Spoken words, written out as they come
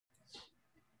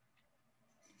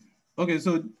Okay,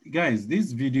 so guys,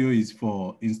 this video is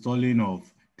for installing of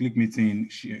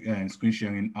ClickMeeting screen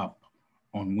sharing app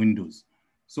on Windows.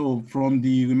 So from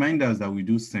the reminders that we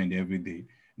do send every day,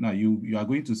 now you are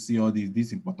going to see all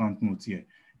these important notes here.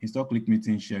 Install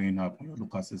ClickMeeting sharing app on your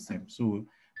local system. So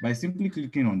by simply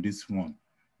clicking on this one,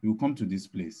 you will come to this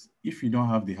place. If you don't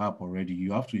have the app already,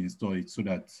 you have to install it so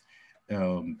that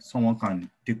someone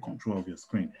can take control of your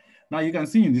screen. Now you can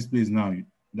see in this place now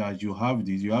that you have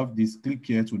this, click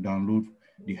here to download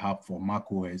the app for Mac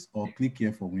OS or click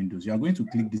here for Windows. You are going to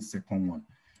click this second one.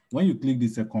 When you click the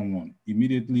second one,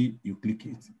 immediately you click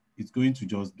it. It's going to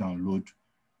just download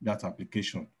that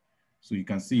application. So you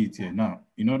can see it here. Now,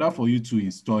 in order for you to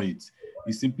install it,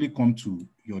 you simply come to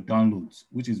your downloads,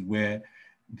 which is where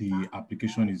the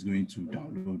application is going to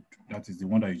download. That is the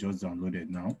one that you just downloaded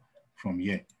now from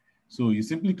here. So you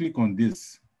simply click on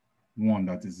this one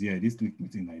that is here, this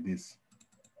ClickMeeting like this,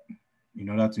 in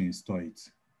order to install it.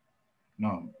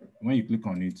 Now, when you click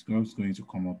on it, it's going to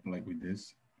come up like with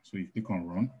this. So you click on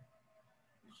run.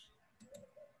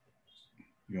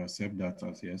 You accept that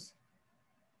as yes.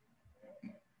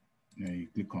 Then you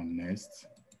click on next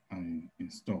and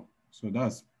install. So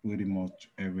that's pretty much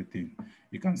everything.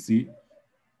 You can see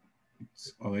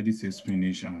it already says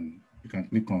finish, and you can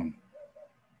click on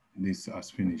this as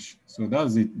finish. So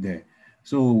that's it there.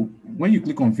 So when you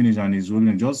click on finish and it's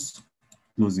rolling, just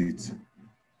close it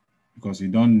because you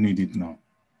don't need it now.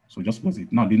 So just close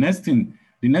it. Now the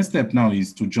next step now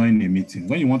is to join a meeting.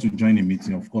 When you want to join a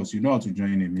meeting, of course, you know how to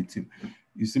join a meeting.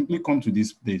 You simply come to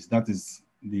this place, that is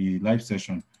the live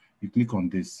session. You click on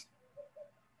this.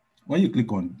 When you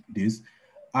click on this,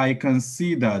 I can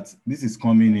see that this is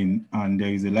coming in and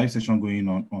there is a live session going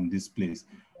on this place,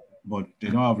 but they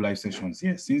don't have live sessions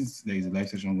here since there is a live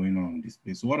session going on this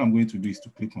place. So what I'm going to do is to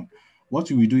click on, what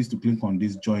you will do is to click on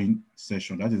this join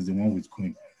session. That is the one with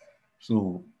Queen.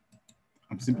 So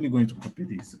I'm simply going to copy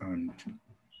this and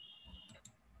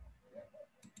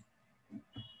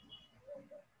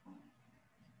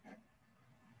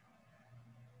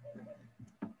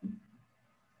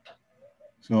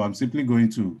so I'm simply going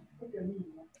to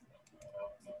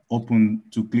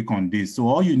click on this. So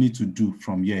all you need to do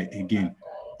from here, again,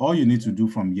 all you need to do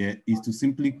from here is to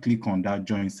simply click on that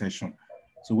join session.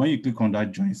 So when you click on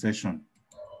that join session,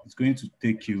 it's going to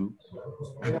take you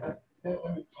to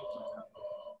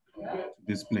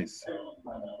this place.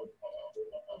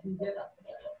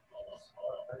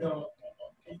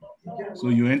 So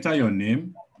you enter your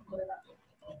name.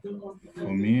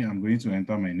 For me, I'm going to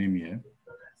enter my name here.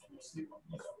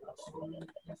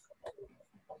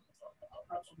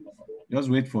 Just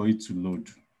wait for it to load,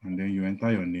 and then you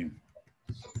enter your name.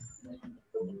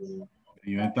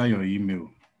 You enter your email.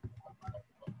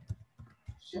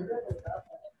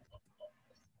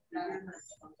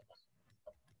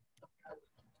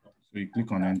 So you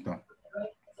click on enter.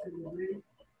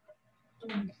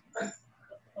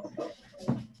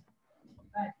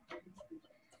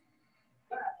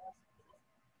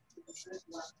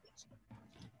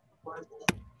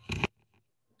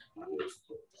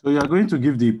 So you are going to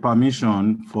give the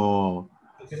permission for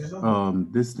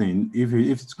this thing. If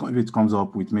it comes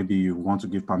up with maybe you want to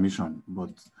give permission, but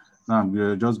now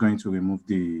we're just going to remove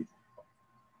the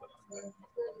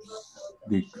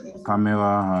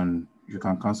camera, and you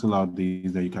can cancel out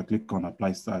these. That you can click on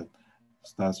apply start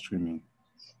streaming.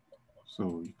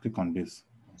 So you click on this.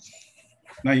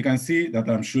 Now you can see that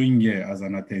I'm showing here as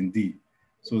an attendee.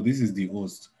 So this is the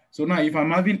host. So now if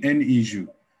I'm having any issue,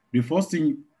 the first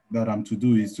thing that I'm to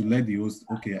do is to let the host,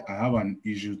 okay, I have an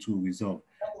issue to resolve.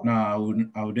 Now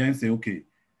I would then say, okay,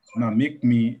 now make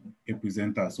me a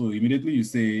presenter. So immediately you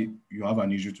say you have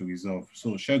an issue to resolve.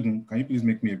 So Shegun, can you please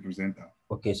make me a presenter?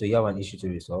 Okay, so you have an issue to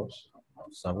resolve.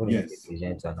 So I'm going to make a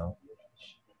presenter now.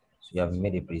 So you have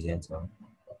made a presenter.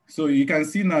 So you can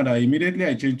see now that immediately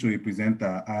I change to a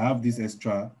presenter, I have this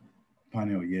extra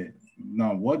panel here.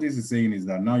 Now, what this is saying is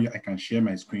that now I can share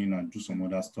my screen and do some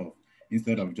other stuff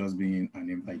instead of just being an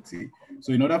invitee.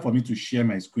 So in order for me to share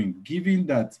my screen, given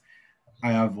that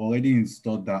I have already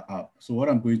installed that app, so what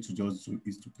I'm going to just do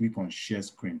is to click on share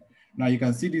screen. Now you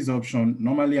can see this option.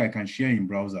 Normally I can share in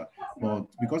browser, but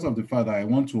because of the fact that I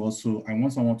want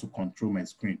someone to control my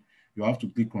screen, you have to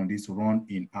click on this run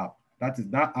in app. That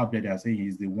app that they are saying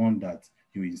is the one that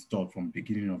you installed from the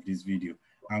beginning of this video.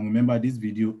 And remember, this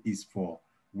video is for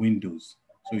Windows.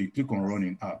 So you click on run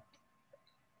in app.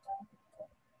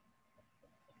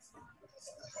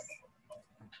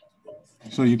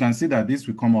 So you can see that this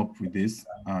will come up with this,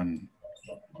 and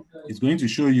it's going to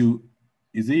show you,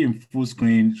 is it in full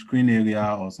screen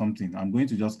area or something? I'm going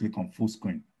to just click on full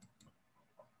screen.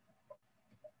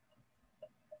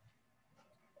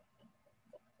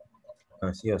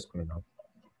 I see your screen now.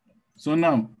 So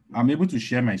now I'm able to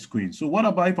share my screen. So what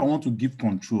about if I want to give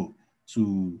control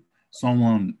to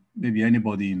someone, maybe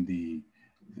anybody in the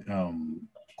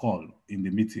call, in the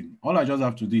meeting? All I just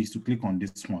have to do is to click on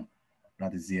this one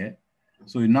that is here.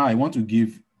 So now I want to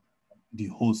give the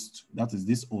host, that is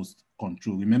this host,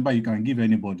 control. Remember, you can give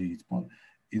anybody,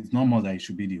 it's not more that it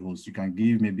should be the host. You can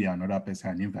give maybe another person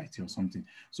an invite or something.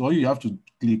 So all you have to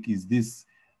click is this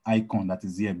icon that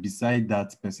is here beside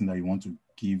that person that you want to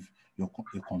give your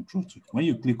control to. When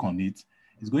you click on it,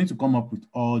 it's going to come up with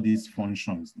all these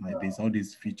functions like this, all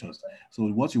these features. So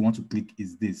what you want to click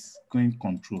is this, screen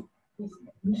control.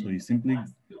 So you simply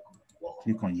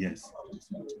click on yes.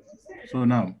 So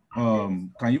now,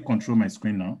 can you control my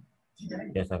screen now?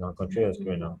 Yes, I can control your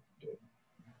screen now.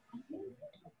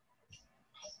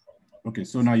 Okay,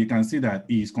 so now you can see that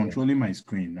he is controlling my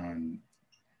screen, and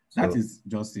that is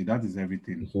just it. That is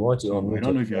everything. If you want to so unmute I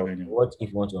don't know if you have any. What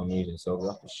if you want to unmute yourself? You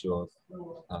have to show us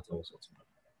that also.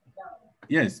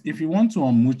 Yes, if you want to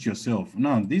unmute yourself,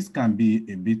 now this can be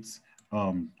a bit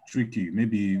tricky.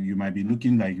 Maybe you might be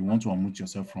looking like you want to unmute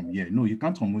yourself from here. No, you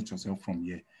can't unmute yourself from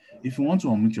here. If you want to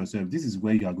unmute yourself, this is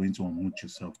where you are going to unmute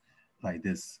yourself, like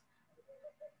this.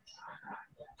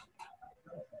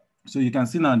 So you can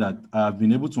see now that I've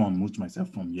been able to unmute myself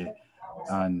from here.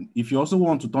 And if you also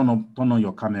want to turn on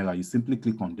your camera, you simply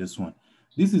click on this one.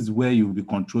 This is where you'll be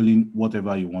controlling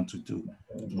whatever you want to do.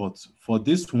 But for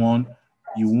this one,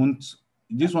 you won't.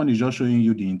 This one is just showing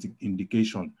you the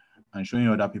indication and showing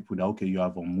other people that, okay, you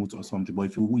have unmute or something. But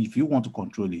if you want to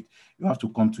control it, you have to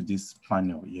come to this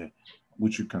panel here,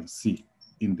 which you can see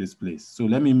in this place. So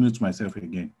let me mute myself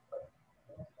again.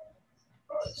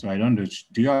 So I don't know.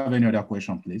 Do you have any other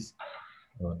question, please?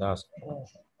 No, that's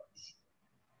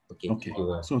okay. Okay.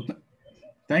 So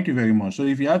thank you very much. So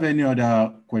if you have any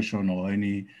other question or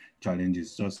any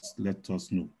challenges, just let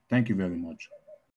us know. Thank you very much.